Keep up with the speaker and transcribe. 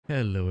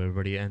Hello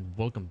everybody and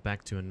welcome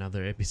back to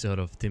another episode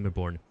of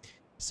Timberborn.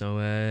 So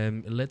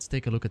let's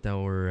take a look at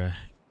our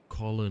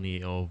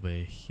colony over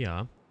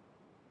here.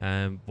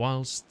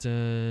 Well,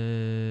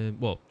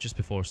 just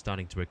before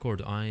starting to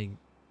record, I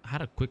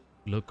had a quick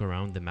look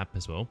around the map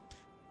as well.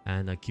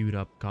 And I queued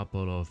up a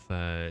couple of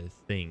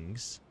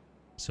things.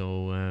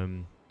 So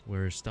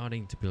we're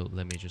starting to build,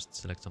 let me just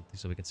select something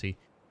so we can see.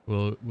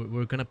 Well,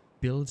 we're gonna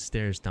build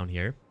stairs down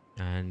here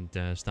and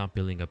start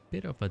building a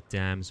bit of a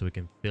dam so we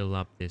can fill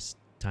up this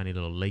tiny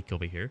little lake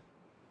over here.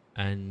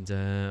 And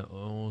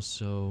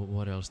also,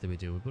 what else did we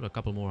do? We put a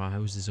couple more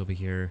houses over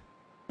here.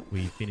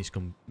 We finished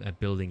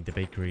building the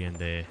bakery and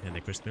the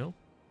grist mill.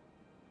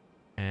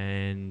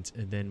 And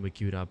then we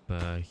queued up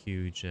a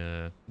huge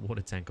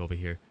water tank over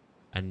here.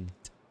 And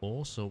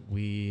also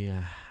we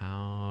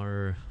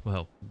are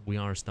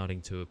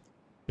starting to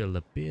build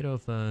a bit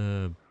of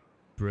a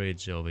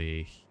bridge over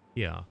here.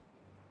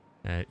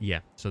 Yeah,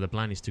 so the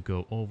plan is to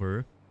go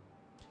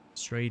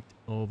straight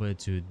over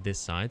to this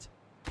side.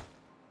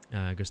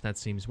 Because that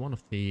seems one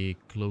of the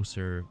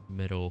closer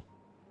metal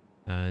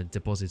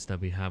deposits that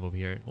we have over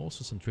here.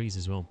 Also some trees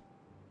as well.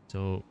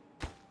 So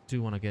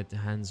do want to get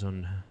hands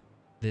on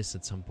this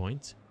at some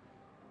point.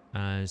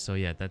 So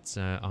yeah, that's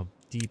I'll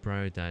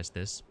deprioritize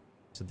this.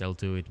 So they'll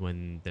do it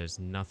when there's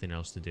nothing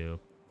else to do.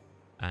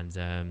 And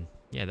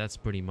yeah, that's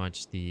pretty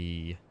much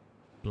the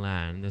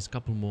plan. There's a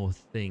couple more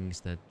things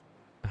that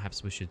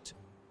perhaps we should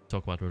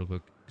talk about real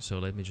quick. So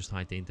let me just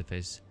hide the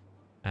interface.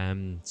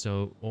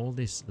 So all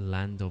this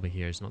land over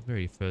here is not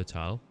very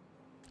fertile.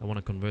 I want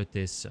to convert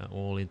this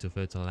all into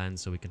fertile land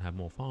so we can have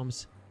more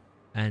farms.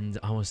 And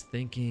I was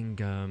thinking,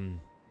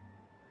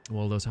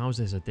 well, those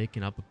houses are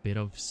taking up a bit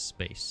of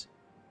space,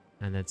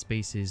 and that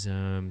space is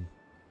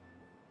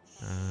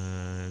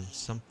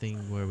something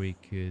where we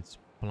could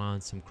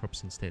plant some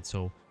crops instead.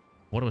 So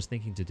what I was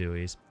thinking to do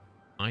is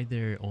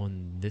either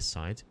on this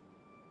side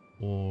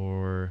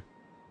or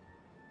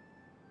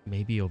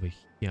maybe over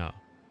here.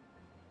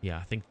 Yeah,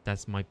 I think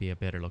that might be a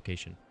better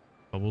location,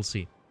 but we'll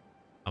see.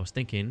 I was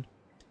thinking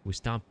we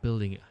start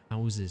building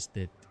houses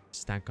that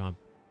stack up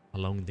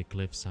along the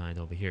cliffside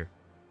over here,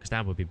 because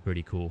that would be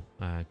pretty cool.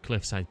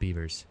 Cliffside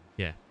beavers,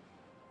 yeah.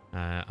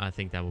 I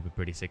think that would be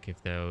pretty sick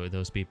if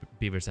those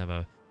beavers have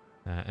a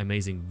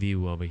amazing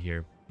view over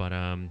here. But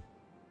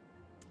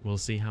we'll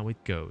see how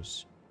it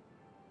goes.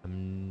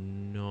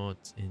 I'm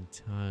not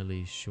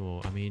entirely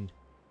sure. I mean,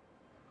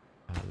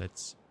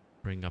 let's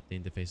bring up the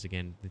interface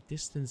again. The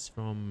distance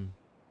from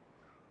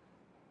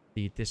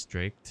the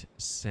district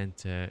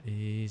center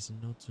is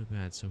not too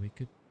bad, so we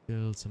could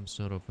build some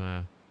sort of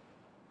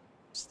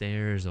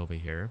stairs over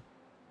here.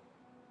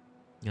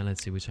 And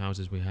let's see which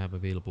houses we have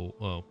available.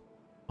 Oh,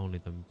 only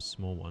the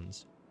small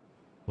ones.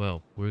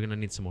 Well, we're gonna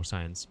need some more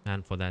science,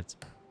 and for that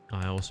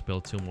I also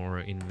built 2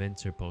 more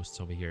inventor posts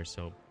over here,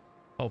 so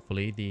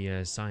hopefully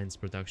the science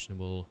production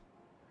will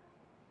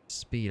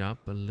speed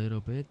up a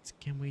little bit.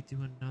 Can we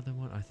do another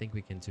one? I think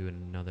we can do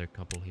another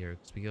couple here,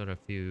 because we got a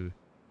few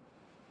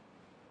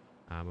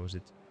what was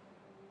it?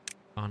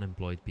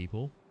 Unemployed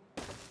people.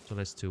 So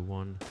let's do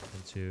 1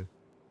 and 2.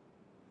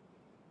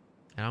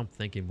 And I'm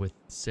thinking with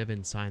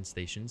 7 science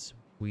stations,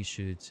 we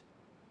should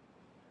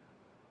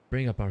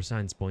bring up our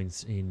science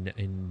points in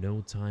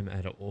no time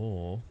at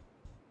all.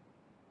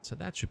 So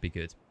that should be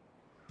good.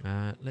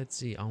 Let's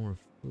see our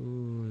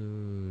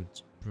food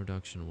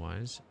production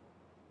wise.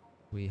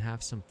 We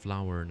have some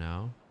flour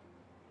now.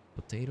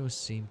 Potatoes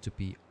seem to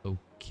be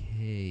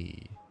okay.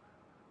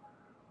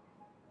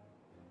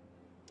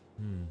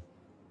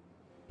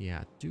 Yeah,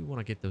 I do want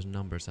to get those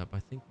numbers up. I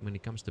think when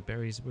it comes to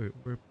berries,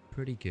 we're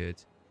pretty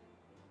good.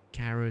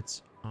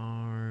 Carrots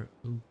are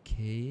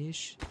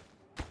okay-ish.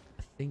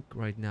 I think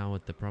right now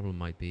what the problem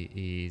might be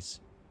is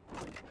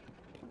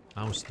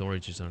our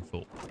storages are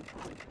full.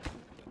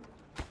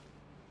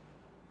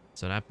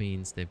 So that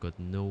means they've got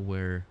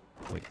nowhere...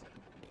 Wait.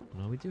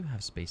 No, we do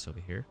have space over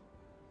here.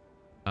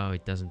 Oh,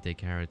 it doesn't take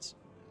carrots.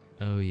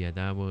 Oh yeah,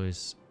 that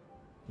was...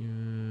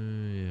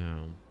 yeah.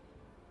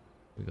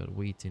 We got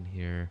wheat in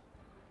here.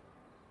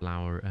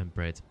 Flour and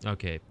bread.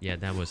 Okay, yeah,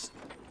 that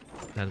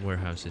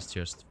warehouse is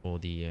just for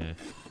the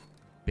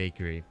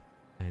bakery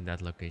and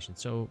that location.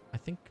 So I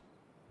think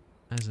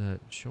as a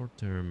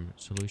short-term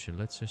solution,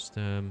 let's just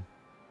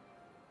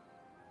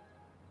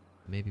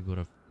maybe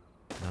put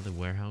another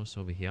warehouse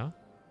over here.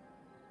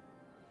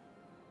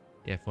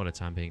 Yeah, for the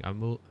time being. I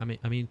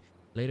mean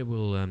later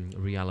we'll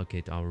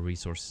reallocate our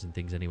resources and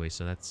things anyway,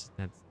 so that's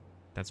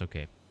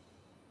okay.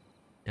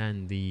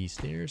 And the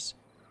stairs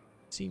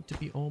seem to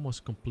be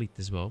almost complete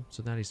as well,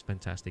 so that is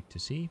fantastic to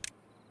see.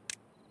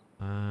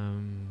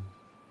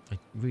 I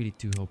really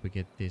do hope we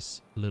get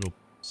this little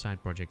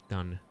side project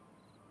done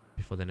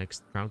before the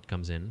next drought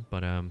comes in.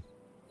 But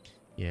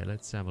yeah,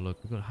 let's have a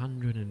look. We've got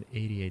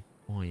 188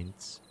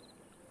 points.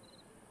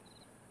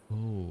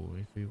 Oh,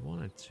 if we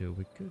wanted to,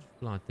 we could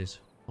flood this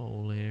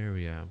whole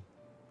area.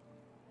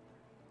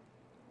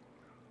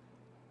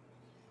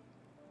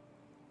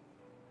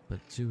 But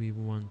do we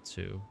want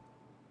to?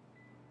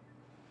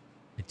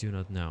 I do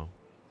not know.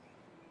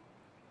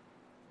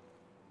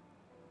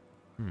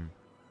 Hmm.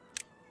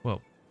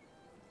 Well,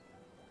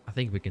 I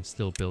think we can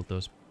still build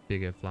those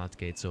bigger flat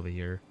gates over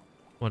here.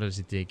 What does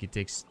it take? It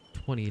takes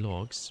 20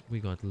 logs.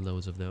 We got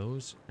loads of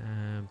those.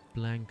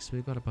 Blanks,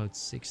 we got about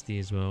 60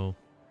 as well.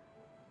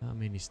 How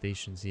many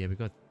stations? Yeah, we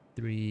got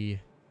three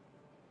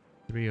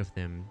of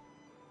them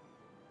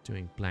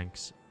doing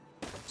blanks.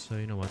 So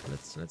you know what?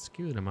 Let's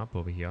queue them up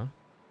over here.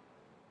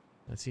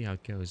 Let's see how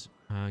it goes.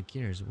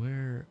 Gears.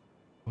 Where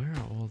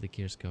are all the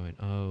gears going?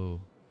 Oh,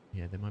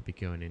 yeah, they might be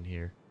going in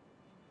here.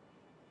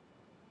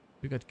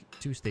 We got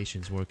 2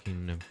 stations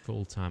working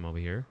full time over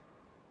here,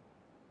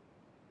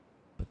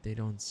 but they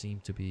don't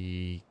seem to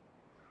be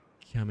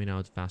coming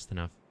out fast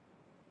enough.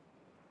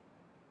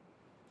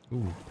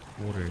 Ooh,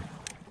 water.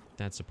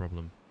 That's a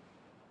problem.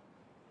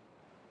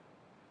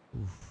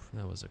 Oof,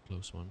 that was a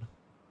close one.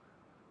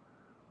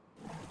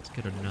 Let's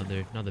get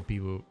another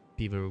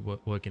beaver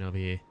working over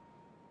here.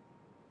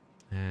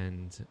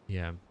 And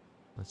yeah,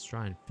 let's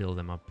try and fill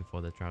them up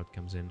before the drought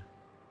comes in.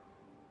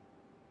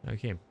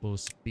 Okay, we'll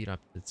speed up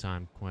the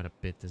time quite a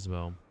bit as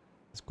well.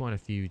 There's quite a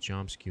few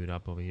jumps queued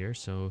up over here,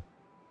 so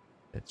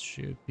that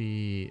should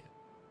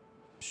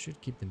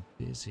keep them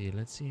busy.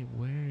 Let's see,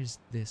 where is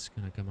this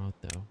gonna come out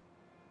though?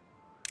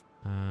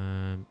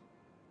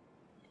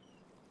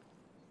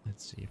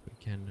 Let's see if we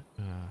can.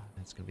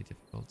 That's gonna be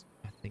difficult.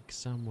 I think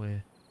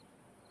somewhere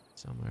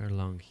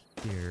along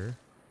here.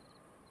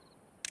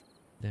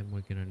 Then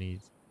we're gonna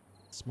need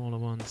smaller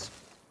ones.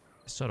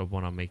 I sort of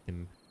want to make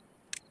them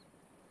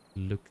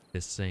look the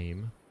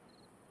same.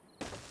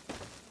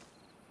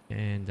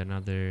 And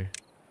another.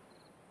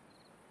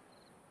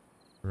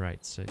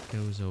 Right, so it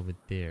goes over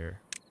there.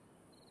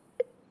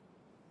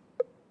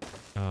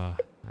 Ah,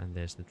 and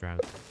there's the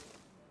drought.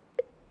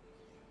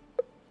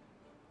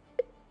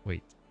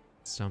 Wait,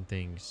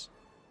 something's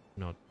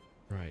not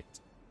right.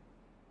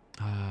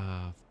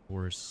 Ah, of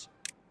course.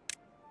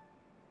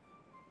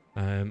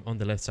 On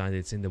the left side,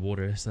 it's in the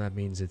water, so that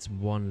means it's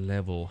 1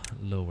 level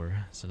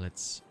lower. So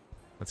let's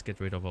get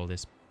rid of all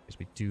this, because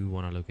we do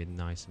want to look it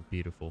nice and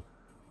beautiful.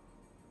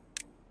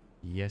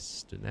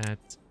 Yes to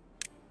that.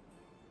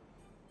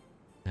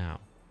 Now,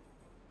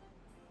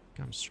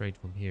 come straight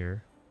from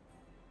here.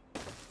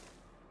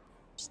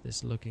 Is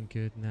this looking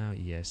good now?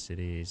 Yes, it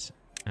is.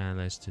 And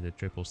let's do the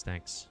triple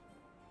stacks.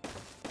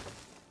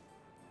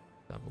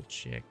 Double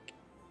check.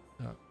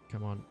 Oh,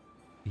 come on.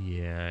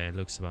 Yeah, it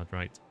looks about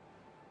right.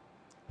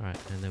 Alright,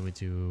 and then we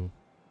do...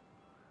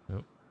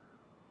 Oh.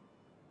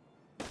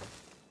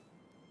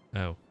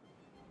 Oh.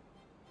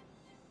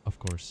 Of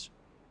course.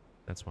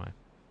 That's why.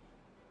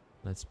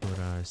 Let's put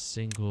a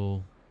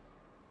single,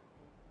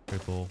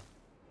 triple,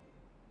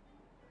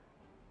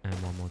 and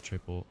one more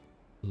triple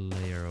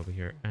layer over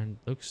here. And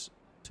looks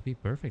to be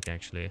perfect,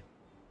 actually.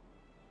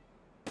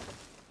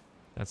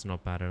 That's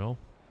not bad at all.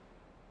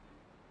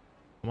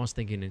 I was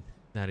thinking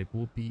that it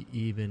would be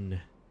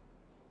even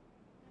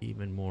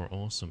more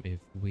awesome if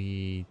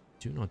we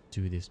do not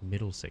do this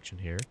middle section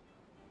here.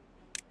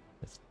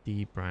 Let's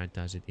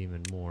deprioritize it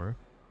even more.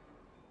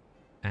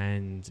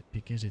 And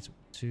because it's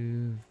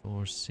 2,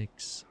 4,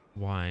 6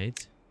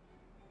 wide,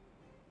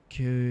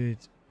 could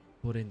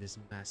put in this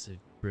massive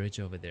bridge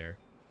over there.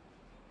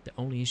 The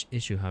only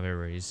issue,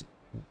 however, is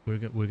we're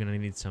gonna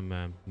need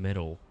some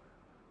metal,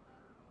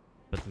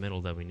 but the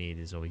metal that we need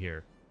is over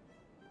here.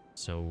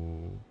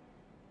 So,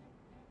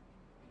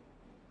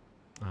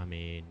 I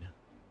mean,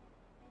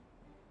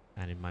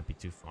 and it might be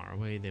too far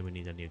away. Then we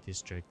need a new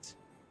district.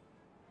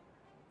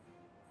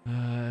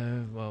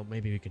 Well,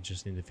 maybe we can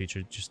just in the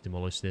future just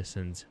demolish this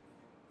and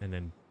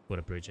then put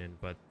a bridge in.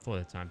 But for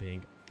the time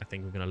being, I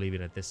think we're gonna leave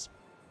it at this.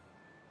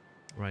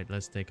 Right,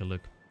 let's take a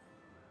look.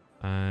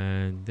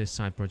 And this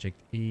side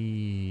project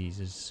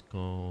is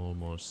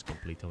almost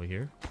complete over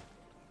here.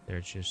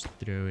 They're just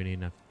throwing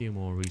in a few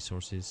more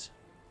resources.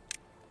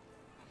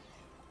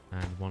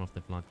 And one of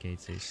the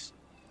floodgates is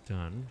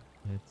done.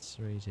 Let's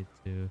raise it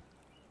to... You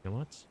know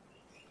what?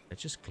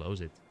 Let's just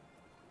close it.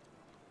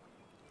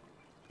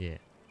 Yeah,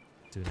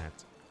 do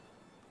that.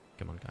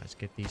 Come on, guys,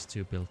 get these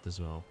 2 built as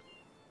well.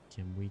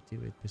 Can we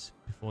do it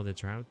before the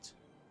drought?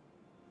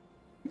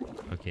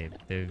 Okay,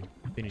 they've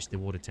finished the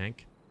water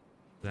tank.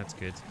 That's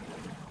good.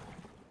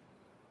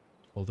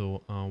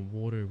 Although our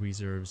water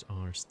reserves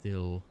are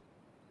still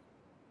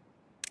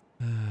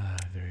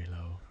very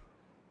low.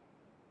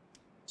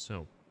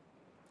 So,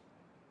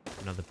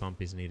 another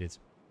pump is needed.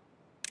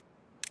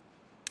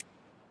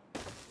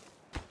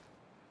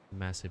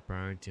 Massive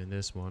priority on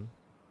this one.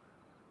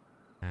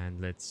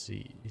 And let's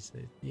see, is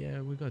it?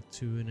 Yeah, we got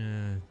 2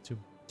 in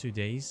 2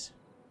 days.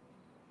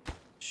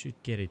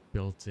 Should get it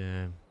built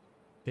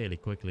fairly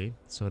quickly,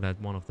 so that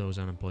one of those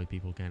unemployed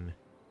people can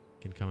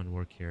come and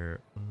work here.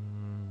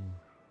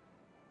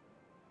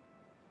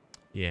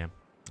 Yeah.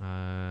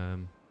 I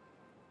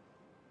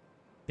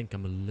think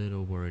I'm a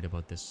little worried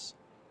about this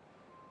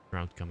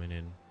drought coming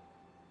in.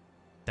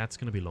 That's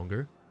gonna be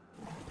longer.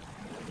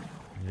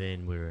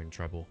 Then we're in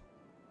trouble.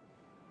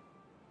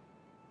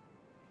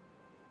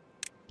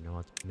 You know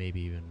what?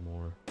 Maybe even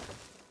more.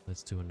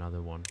 Let's do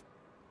another one.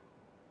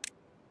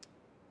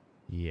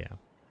 Yeah.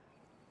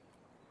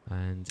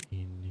 And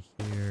in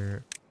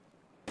here,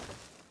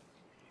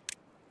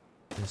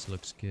 this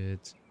looks good.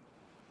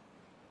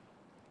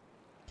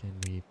 Can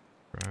we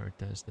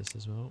prioritize this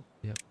as well?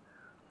 Yep.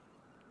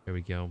 There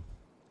we go.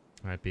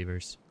 Alright,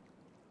 beavers.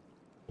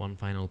 One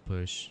final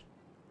push.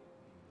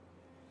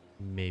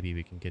 Maybe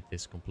we can get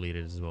this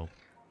completed as well.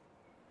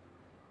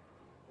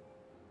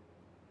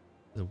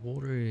 The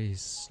water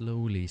is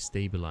slowly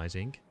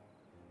stabilizing,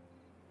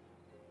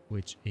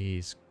 which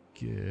is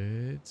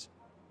good,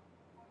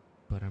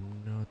 but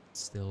I'm not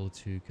still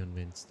too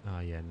convinced.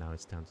 Ah, yeah, now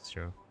it's down to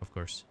 0, of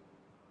course.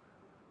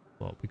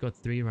 Well, we got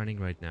 3 running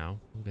right now.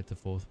 We'll get the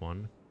 4th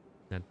one.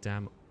 That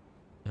dam...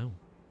 Oh,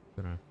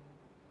 got a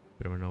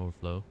bit of an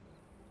overflow.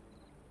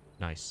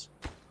 Nice.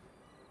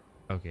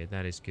 Okay,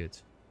 that is good.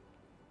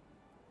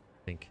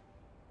 I think.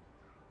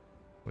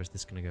 Where's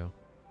this gonna go?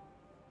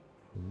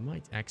 We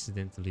might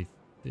accidentally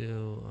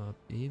fill up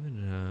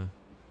even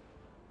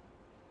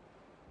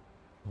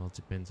well, it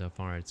depends how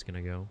far it's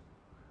gonna go.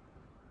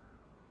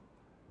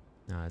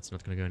 Nah, it's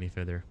not gonna go any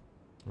further.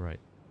 Right.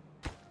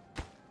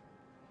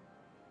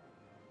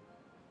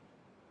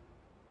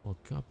 Well,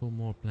 a couple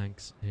more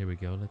planks. Here we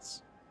go.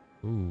 Let's...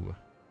 Ooh.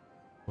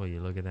 Oh,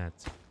 you look at that.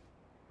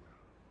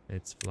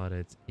 It's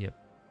flooded. Yep.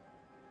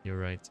 You're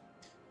right.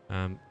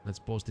 Let's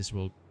pause this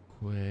real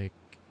quick.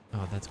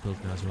 Oh, that's built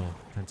now as well.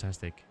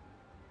 Fantastic.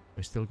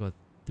 We still got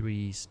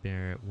 3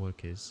 spare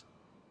workers.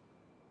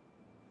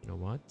 You know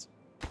what?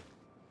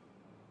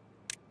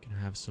 Can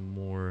have some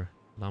more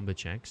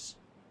lumberjacks.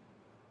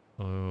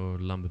 Or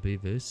lumber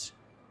beavers.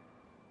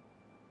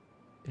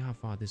 See how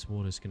far this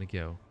water is gonna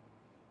go.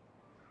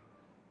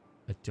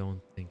 I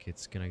don't think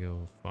it's gonna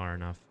go far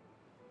enough.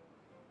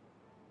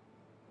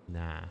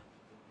 Nah.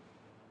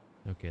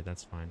 Okay,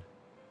 that's fine.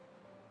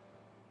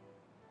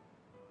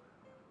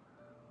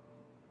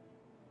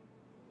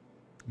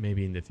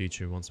 Maybe in the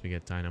future, once we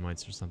get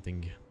dynamites or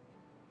something,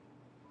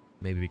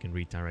 maybe we can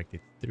redirect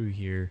it through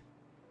here.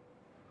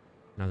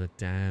 Another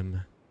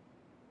dam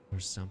or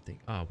something.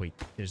 Oh, wait,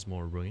 there's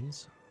more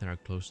ruins that are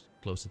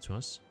closer to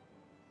us.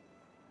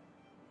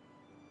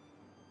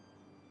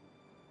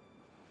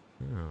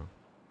 Oh.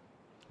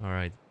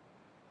 Alright.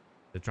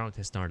 The drought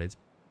has started.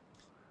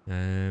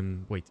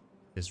 Wait,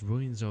 there's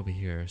ruins over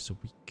here, so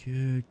we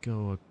could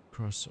go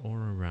across or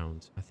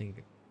around. I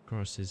think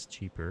across is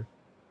cheaper.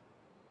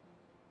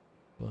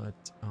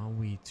 But are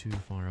we too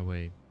far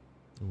away?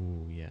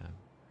 Oh, yeah.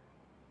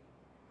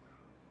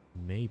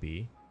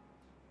 Maybe.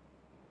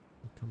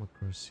 We'll come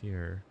across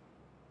here.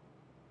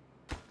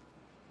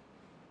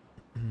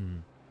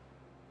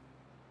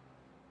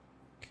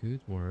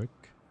 Could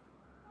work.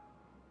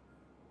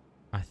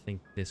 I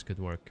think this could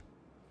work.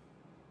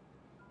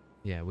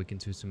 Yeah, we can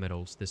do some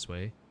metals this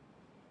way.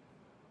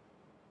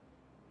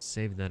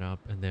 Save that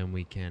up, and then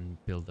we can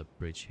build a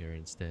bridge here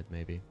instead,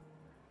 maybe.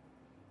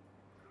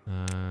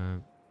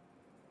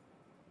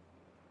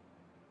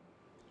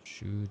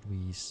 Should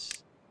we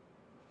stop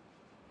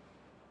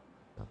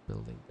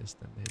building this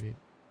then, maybe?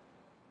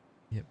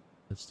 Yep,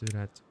 let's do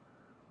that.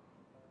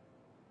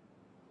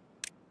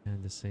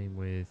 And the same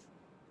with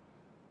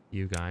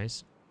you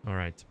guys.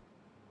 Alright.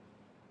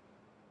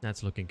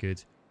 That's looking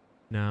good.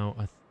 Now,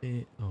 I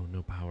think... Oh,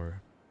 no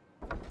power.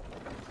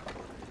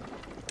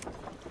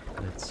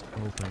 Let's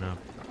open up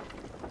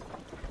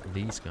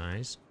these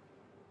guys.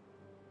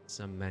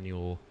 Some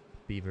manual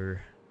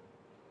beaver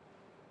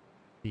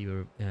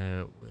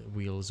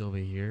wheels over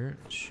here.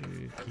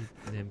 Should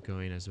keep them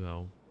going as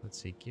well.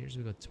 Let's see, gears,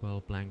 we got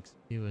 12 planks.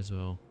 You as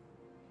well.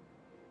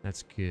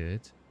 That's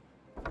good.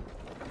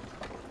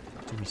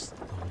 Do we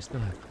we still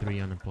have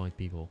 3 unemployed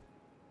people.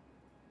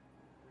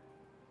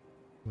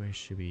 Where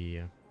should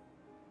we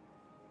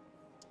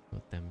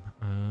put them?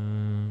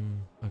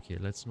 Okay,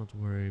 let's not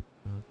worry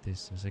about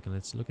this in a second.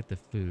 Let's look at the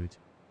food.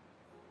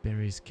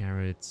 Berries,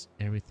 carrots,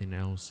 everything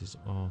else is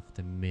off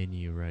the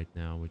menu right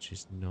now, which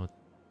is not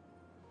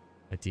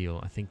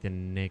ideal. I think the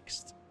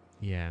next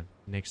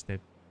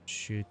step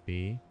should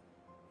be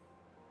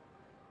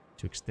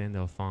to extend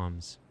our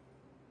farms.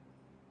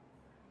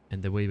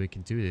 And the way we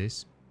can do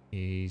this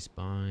is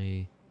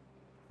by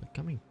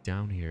coming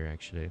down here,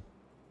 actually.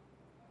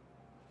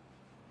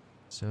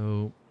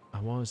 So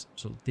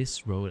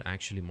this road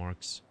actually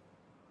marks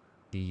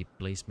the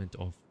placement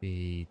of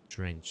the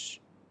trench.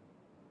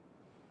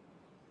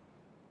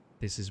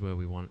 This is where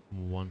we want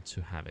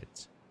to have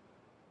it.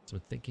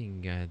 So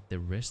thinking the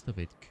rest of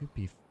it could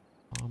be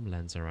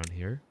farmlands around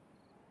here.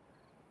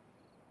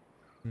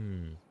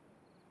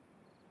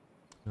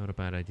 Not a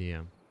bad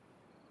idea.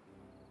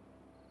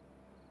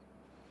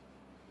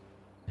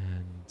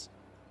 And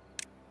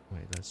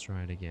wait, let's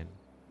try it again.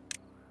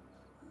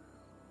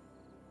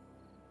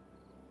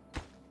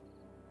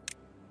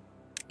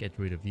 Get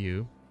rid of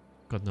you.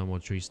 Got no more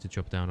trees to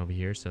chop down over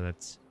here, so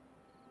that's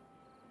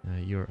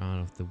you're out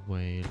of the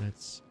way.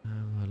 Let's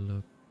have a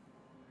look.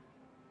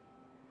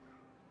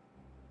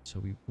 So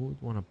we would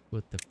want to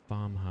put the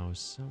farmhouse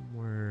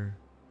somewhere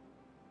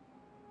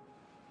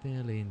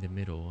fairly in the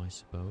middle, I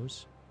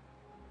suppose.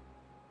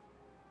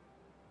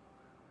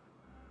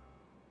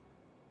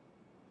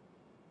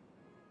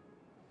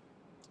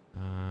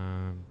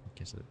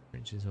 Okay, so the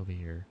trench is over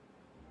here.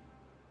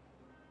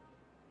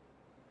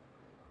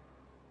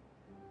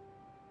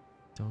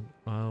 Don't.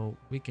 Oh,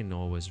 we can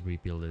always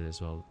rebuild it as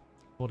well.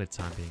 For the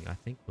time being, I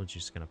think we're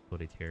just gonna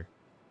put it here.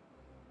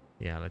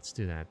 Yeah, let's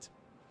do that.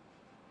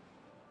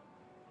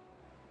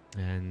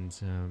 And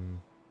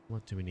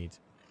what do we need?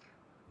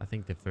 I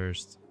think the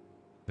first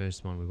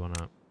one we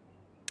wanna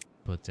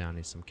put down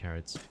is some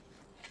carrots,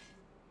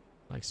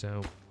 like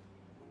so.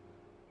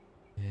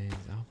 And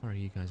how far are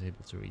you guys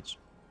able to reach?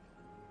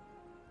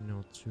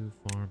 Not too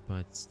far,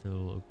 but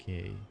still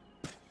okay.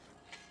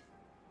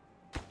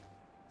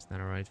 Is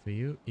that alright for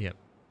you? Yep.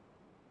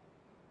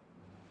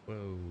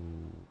 Whoa.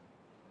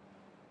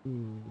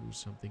 Ooh,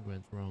 something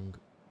went wrong.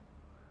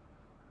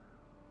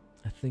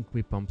 I think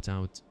we pumped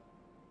out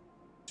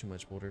too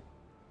much water.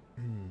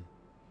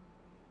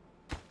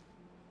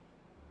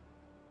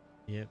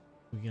 Yep,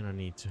 we're gonna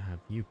need to have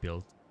you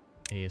built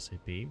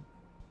ASAP.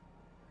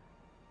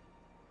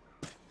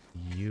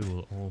 You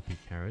will all be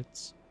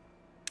carrots.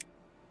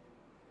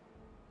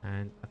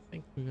 And I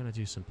think we're gonna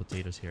do some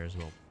potatoes here as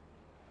well.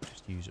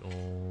 Just use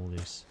all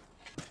this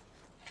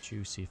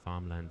juicy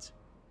farmland.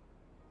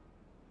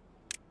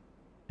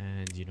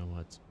 And you know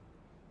what?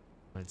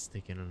 Let's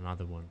take in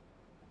another one.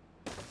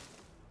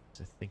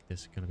 I think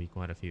there's gonna be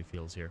quite a few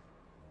fields here.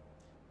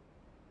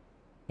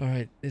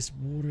 Alright, this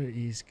water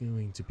is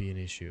going to be an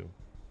issue.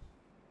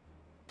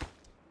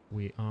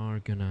 We are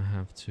gonna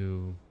have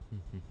to...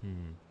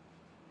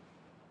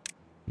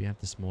 we have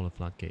the smaller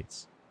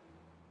floodgates.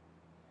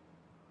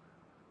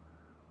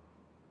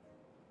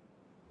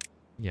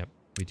 Yep,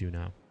 we do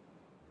now.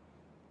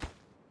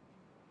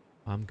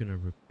 I'm gonna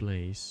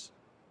replace...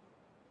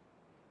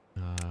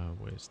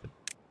 where's the...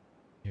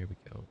 Here we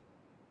go.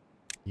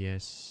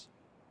 Yes.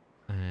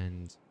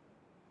 And...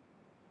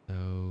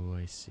 Oh,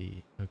 I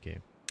see. Okay.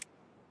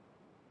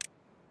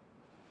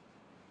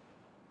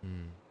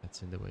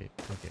 That's in the way.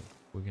 Okay.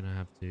 We're gonna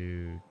have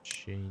to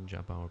change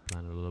up our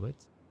plan a little bit.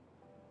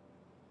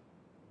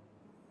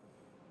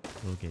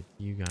 We'll get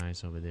you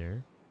guys over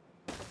there.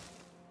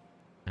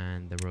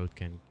 And the road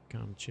can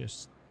come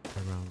just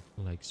around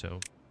like so.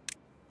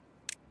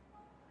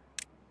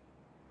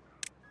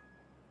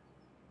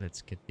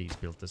 Let's get these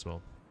built as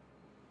well.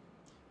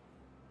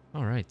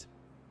 Alright.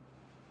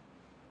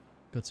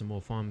 Got some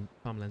more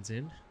farmlands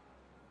in.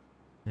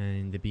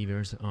 And the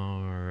beavers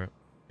are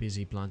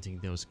busy planting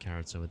those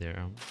carrots over there.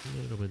 I'm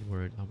a little bit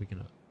worried. Are we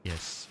gonna...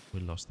 Yes, we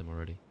lost them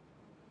already.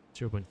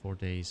 0.4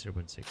 days,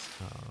 0.6.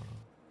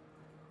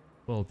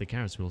 Well, the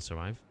carrots will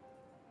survive.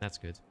 That's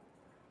good.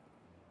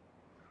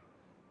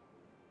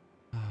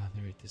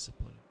 Very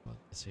disappointed about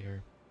this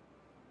here.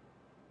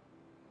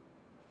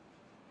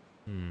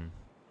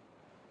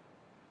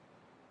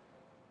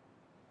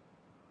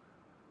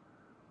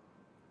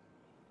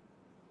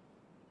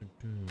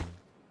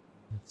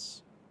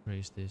 Let's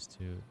raise this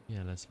to...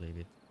 Yeah, let's leave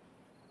it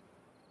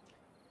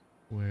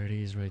where it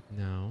is right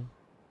now.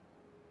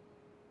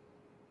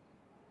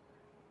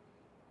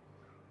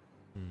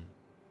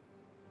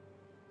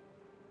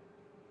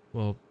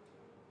 Well,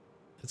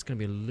 it's gonna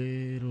be a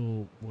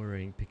little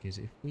worrying because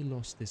if we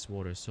lost this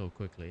water so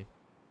quickly,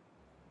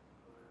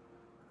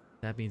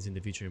 that means in the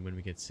future when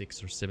we get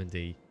 6 or 7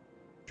 day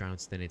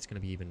droughts, then it's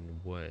gonna be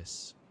even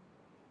worse.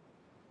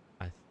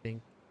 I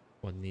think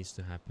what needs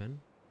to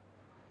happen,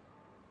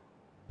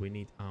 we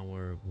need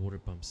our water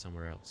pump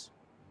somewhere else.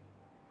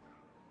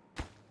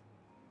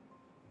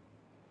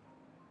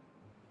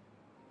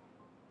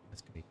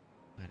 That's gonna be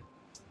quite a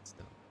distance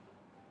though.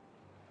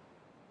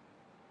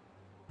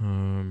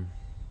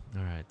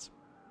 Alright.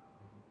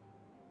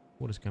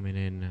 Water's coming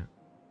in.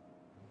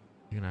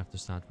 You're gonna have to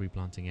start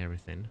replanting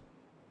everything.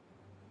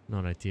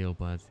 Not ideal,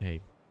 but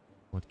hey,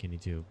 what can you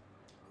do?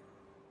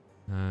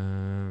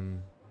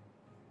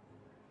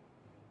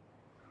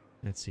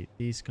 Let's see.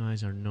 These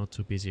guys are not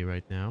too busy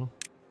right now.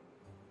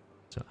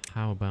 So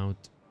how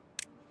about...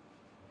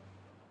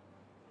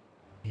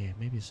 Yeah,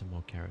 maybe some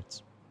more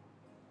carrots.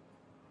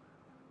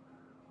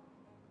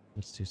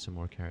 Let's do some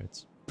more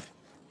carrots.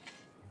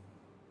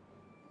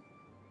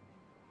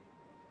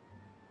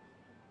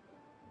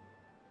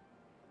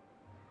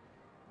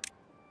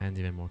 And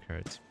even more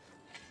carrots.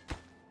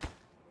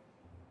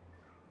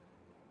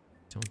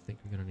 Don't think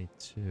we're gonna need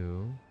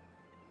 2.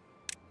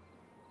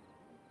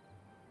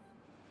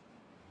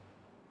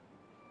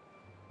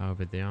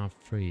 However, they are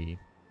free.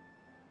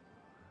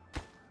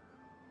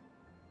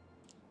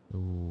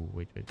 Ooh,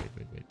 wait.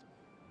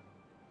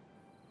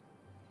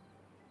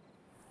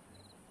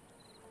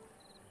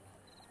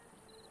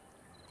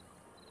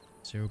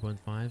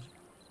 0.5.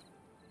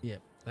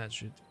 Yep, that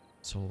should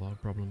solve our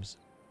problems.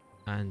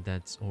 And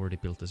that's already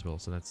built as well,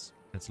 so that's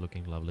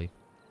looking lovely.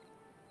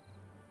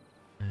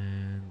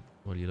 And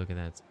well, you look at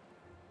that.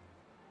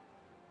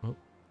 Oh,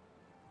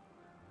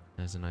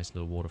 there's a nice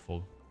little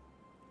waterfall.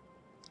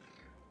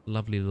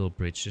 Lovely little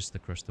bridge just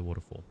across the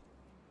waterfall.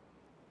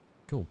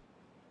 Cool.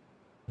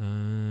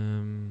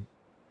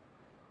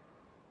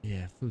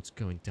 Yeah, food's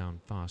going down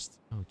fast.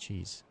 Oh,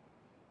 jeez.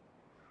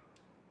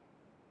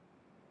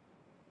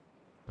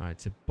 Alright,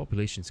 so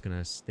population's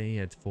gonna stay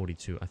at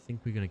 42. I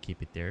think we're gonna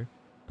keep it there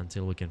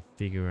until we can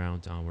figure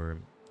out our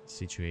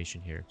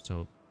situation here.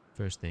 So,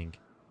 first thing,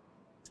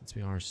 since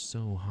we are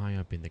so high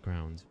up in the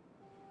ground,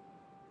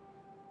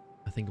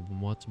 I think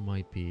what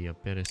might be a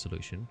better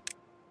solution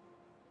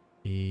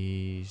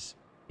is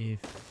if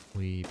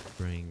we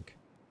bring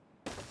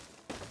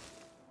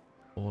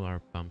all our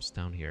pumps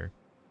down here,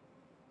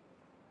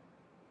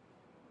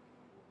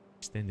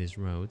 extend this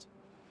road,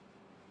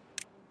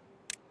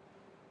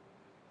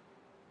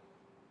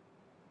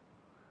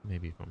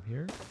 maybe from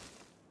here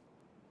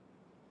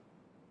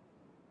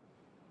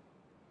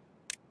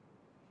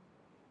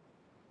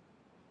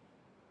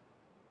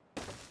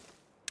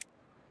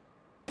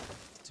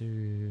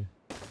to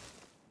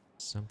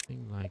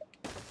something like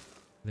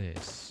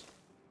this.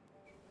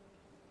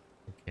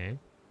 Okay.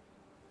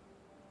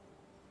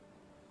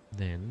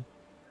 Then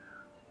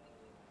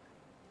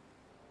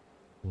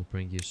we'll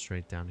bring you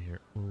straight down here.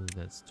 Oh,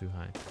 that's too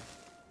high.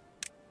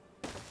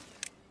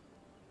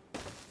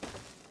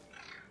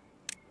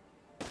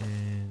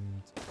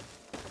 And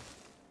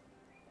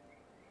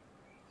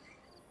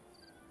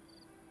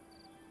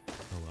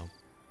oh well.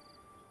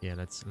 Yeah,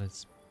 let's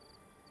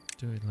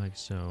do it like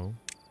so.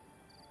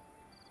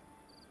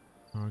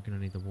 Are gonna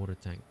need a water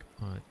tank,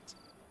 but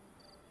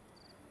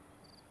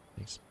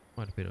takes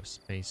quite a bit of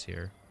space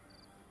here.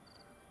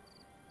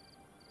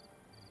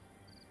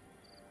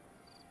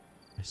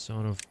 I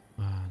sort of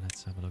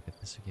let's have a look at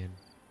this again.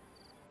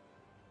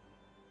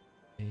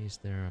 Is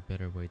there a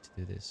better way to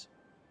do this?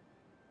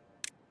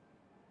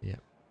 Yeah,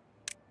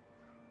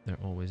 there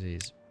always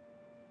is.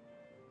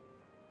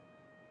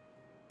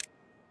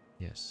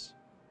 Yes.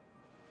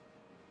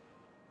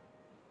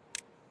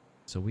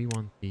 So we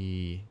want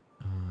the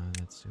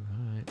that's too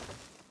high.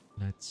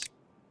 Let's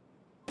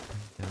bring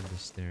down the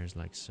stairs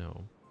like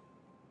so.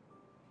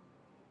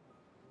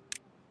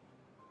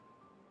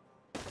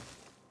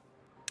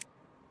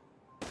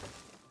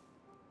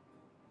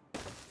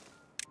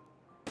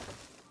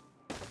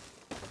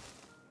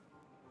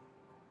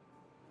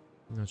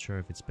 I'm not sure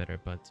if it's better,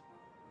 but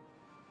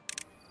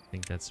I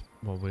think that's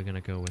what we're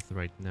gonna go with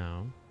right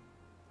now.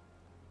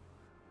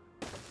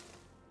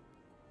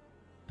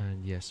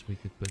 And yes, we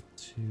could put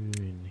 2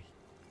 in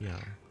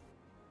here.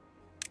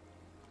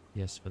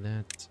 Yes, for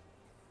that.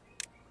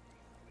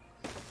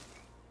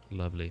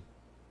 Lovely.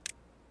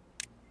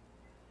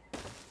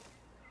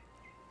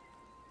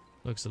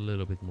 Looks a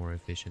little bit more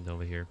efficient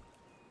over here.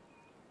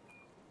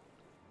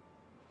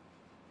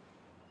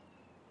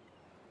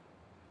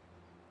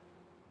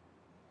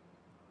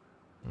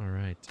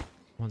 Alright,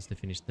 once they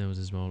finish those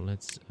as well,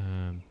 let's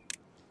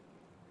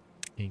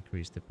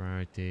increase the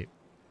priority.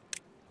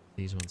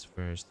 These ones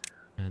first,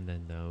 and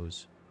then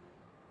those.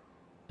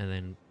 And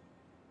then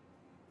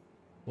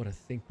what I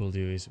think we'll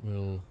do is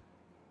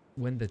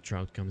when the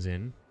drought comes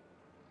in,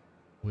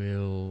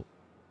 we'll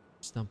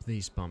stump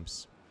these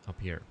pumps up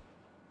here.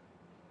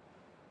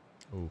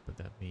 Oh, but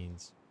that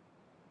means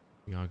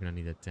we are gonna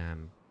need a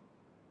dam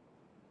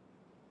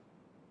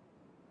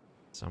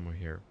somewhere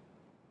here.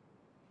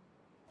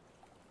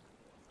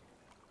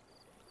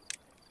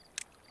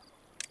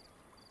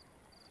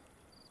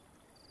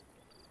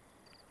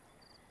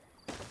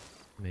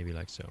 Maybe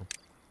like so.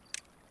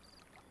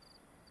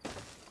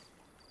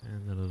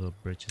 And a little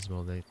bridge as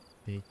well that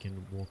they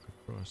can walk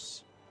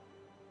across.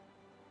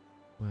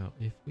 Well,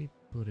 if we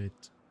put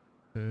it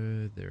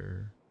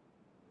further,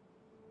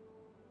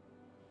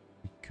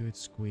 we could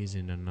squeeze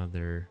in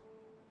another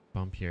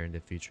pump here in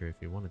the future if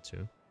we wanted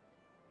to.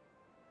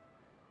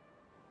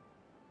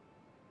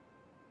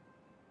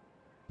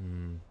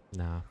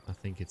 Nah, I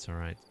think it's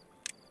alright.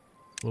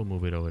 We'll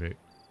move it over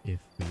if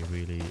we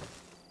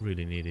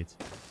really need it.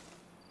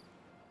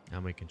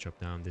 And we can chop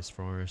down this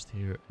forest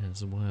here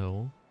as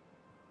well.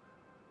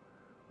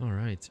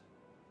 Alright.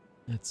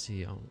 Let's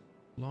see. Our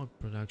log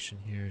production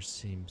here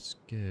seems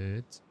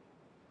good.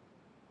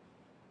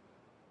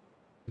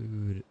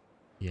 Food.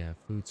 Yeah,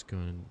 food's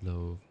going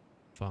low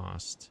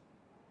fast.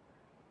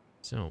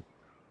 So.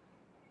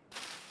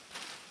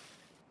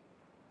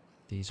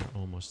 These are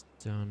almost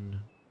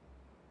done.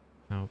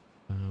 How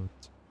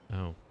about...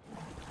 Oh.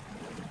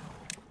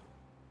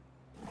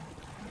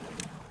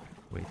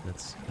 Wait,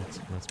 let's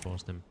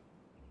pause them.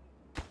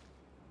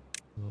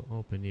 We'll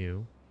open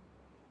you.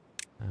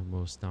 And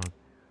we'll start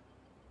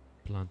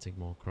planting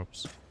more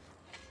crops.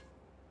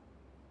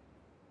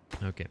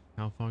 Okay,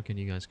 how far can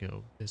you guys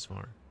go? This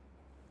far.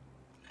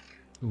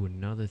 Ooh,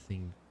 another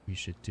thing we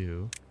should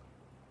do.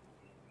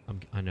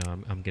 I know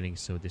I'm getting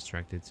so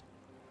distracted.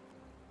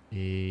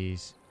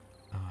 Is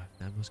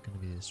that was gonna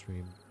be the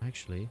stream.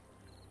 Actually,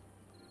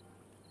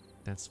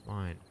 that's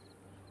fine.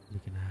 We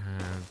can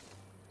have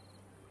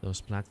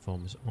those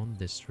platforms on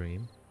this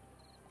stream.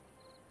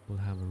 We'll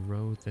have a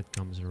road that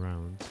comes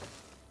around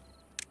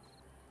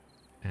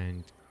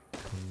and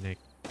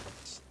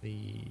connects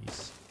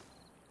these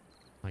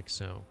like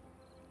so.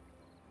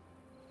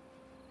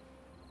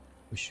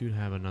 We should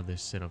have another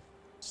set of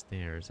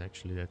stairs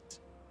actually that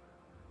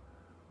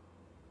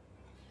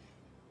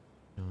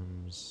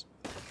comes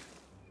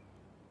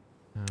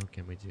How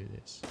can we do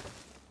this?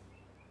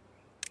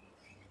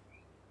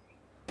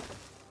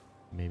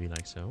 Maybe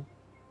like so.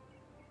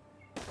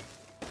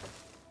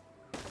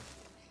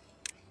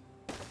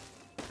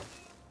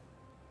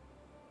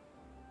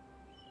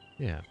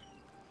 Yeah.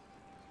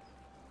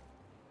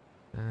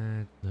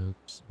 That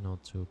looks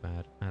not too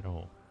bad at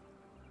all.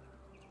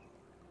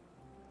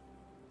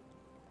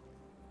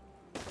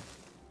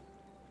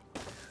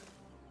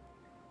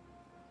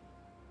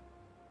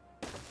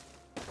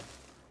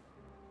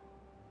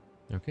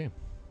 Okay.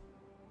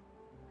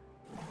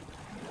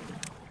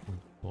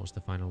 Pause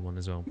the final one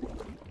as well.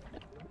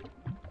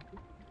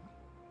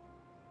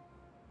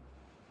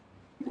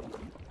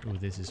 Oh,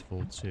 this is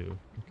full too.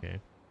 Okay.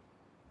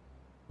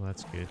 Well,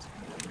 that's good.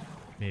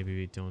 Maybe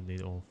we don't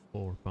need all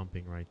 4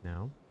 pumping right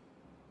now.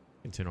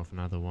 Can turn off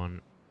another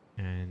one,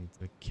 and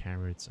the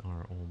carrots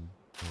are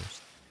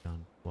almost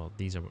done. Well,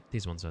 these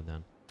ones are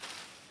done.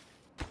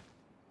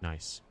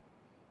 Nice.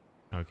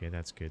 Okay,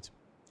 that's good.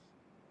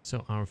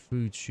 So our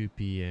food should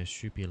be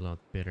a lot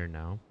better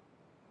now.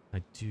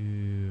 I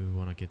do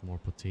want to get more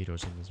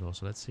potatoes in as well.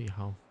 So let's see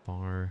how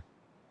far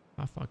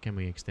can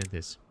we extend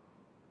this?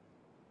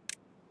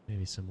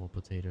 Maybe some more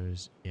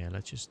potatoes. Yeah,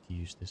 let's just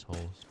use this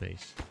whole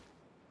space.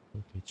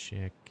 Quickly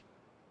check.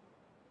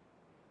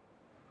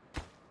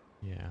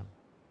 Yeah.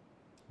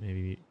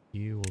 Maybe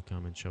you will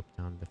come and chop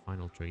down the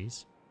final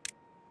trees.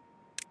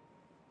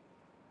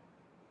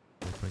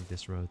 We'll bring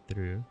this road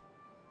through.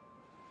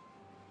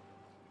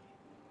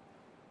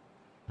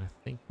 I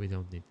think we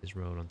don't need this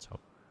road on top.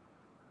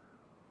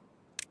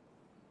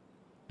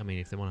 I mean,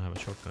 if they want to have a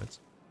shortcut,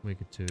 we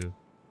could do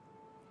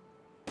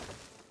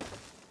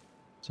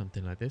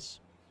something like this.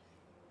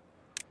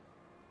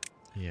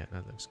 Yeah,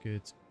 that looks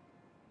good.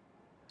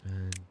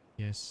 And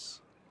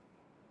yes.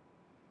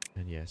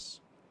 And yes.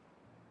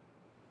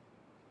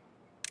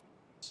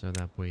 So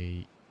that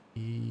way,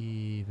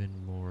 even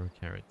more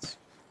carrots.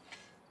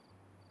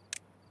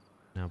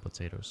 Now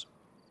potatoes.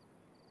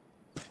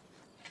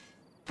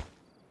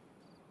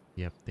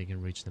 Yep, they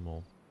can reach them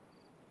all.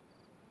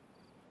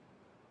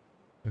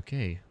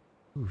 Okay.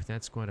 Ooh,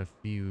 that's quite a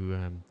few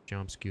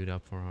jumps queued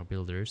up for our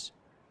builders.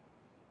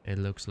 It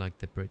looks like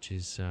the bridge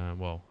is,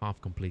 well,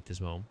 half complete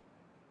as well.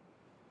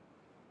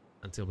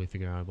 Until we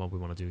figure out what we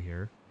want to do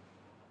here.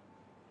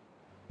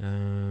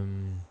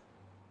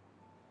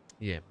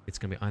 Yeah, it's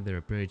gonna be either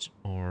a bridge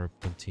or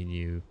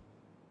continue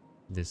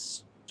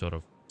this sort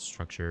of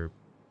structure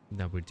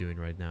that we're doing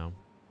right now.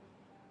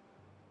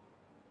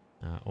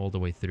 All the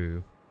way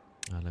through.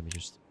 Let me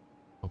just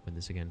open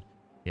this again.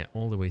 Yeah,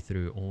 all the way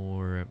through,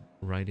 or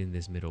right in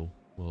this middle,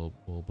 we'll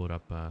put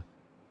up a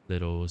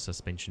little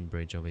suspension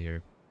bridge over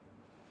here.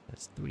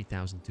 That's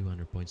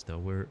 3,200 points though.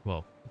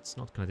 Well, it's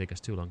not gonna take us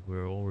too long.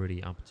 We're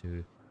already up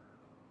to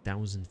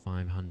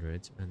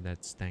 1,500, and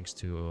that's thanks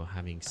to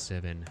having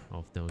 7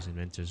 of those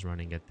inventors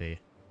running at the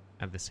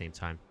same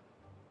time.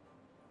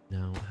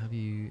 Now, have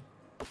you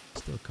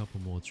still a couple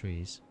more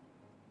trees?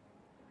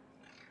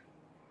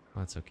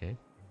 That's okay.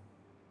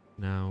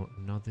 Now,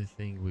 another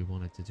thing we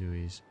wanted to do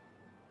is,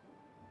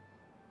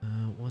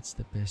 what's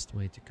the best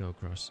way to go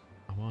across?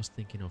 I was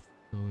thinking of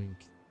going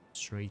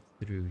straight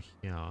through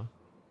here. I'm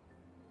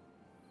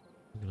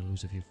gonna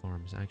lose a few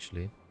farms.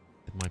 Actually,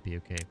 that might be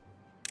okay.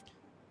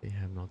 They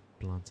have not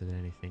planted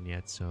anything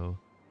yet, so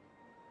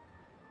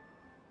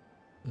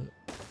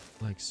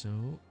like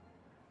so.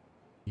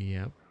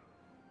 Yep.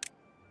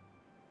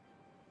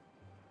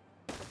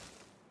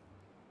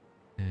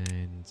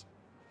 And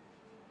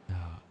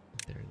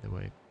they're in the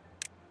way.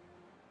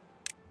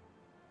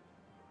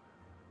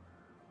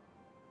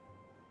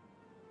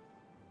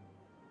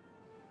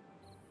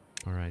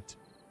 All right.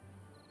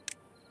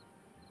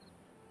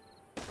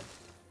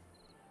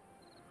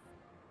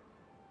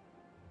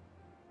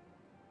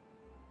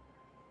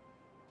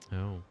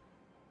 Oh.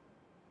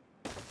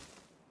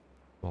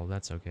 Well,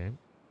 that's okay.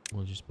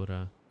 We'll just put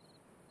a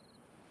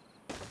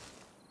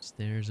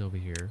stairs over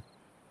here.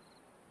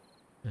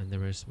 And the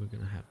rest we're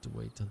gonna have to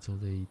wait until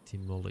they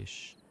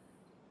demolish.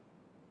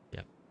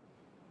 Yep.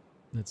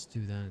 Let's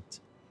do that.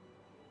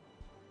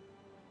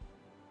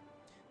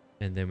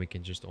 And then we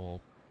can just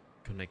all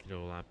connect it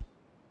all up.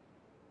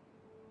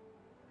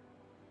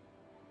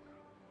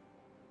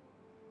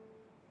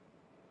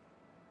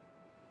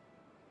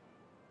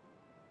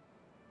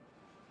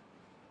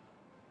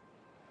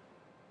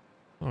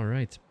 All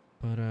right,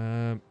 but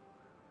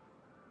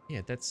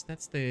yeah, that's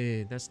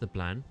the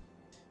plan.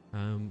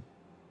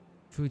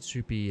 Food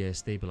should be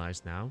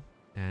stabilized now,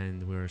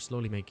 and we're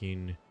slowly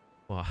making.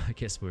 Well, I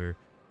guess we're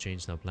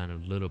changed our plan a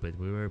little bit.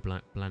 We were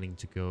planning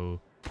to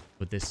go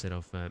with this set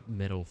of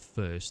metal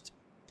first,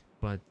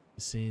 but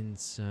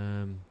since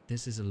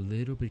this is a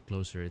little bit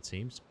closer, it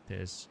seems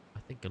there's I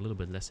think a little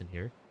bit less in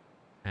here,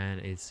 and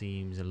it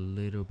seems a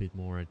little bit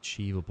more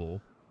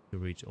achievable to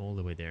reach all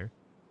the way there.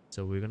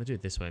 So we're gonna do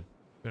it this way.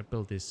 We're gonna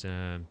build this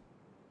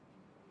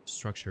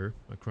structure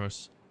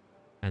across,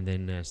 and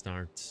then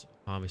start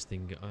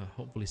harvesting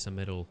hopefully some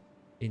metal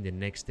in the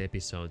next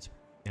episode.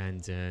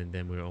 And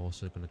then we're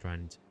also gonna try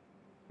and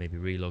maybe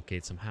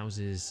relocate some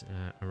houses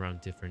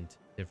around different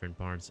different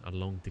parts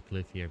along the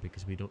cliff here,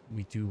 because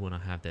we do want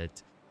to have that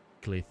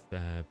cliff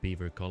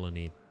beaver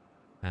colony.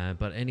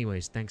 But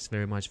anyways, thanks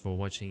very much for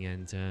watching,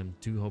 and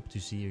do hope to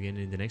see you again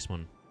in the next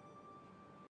one.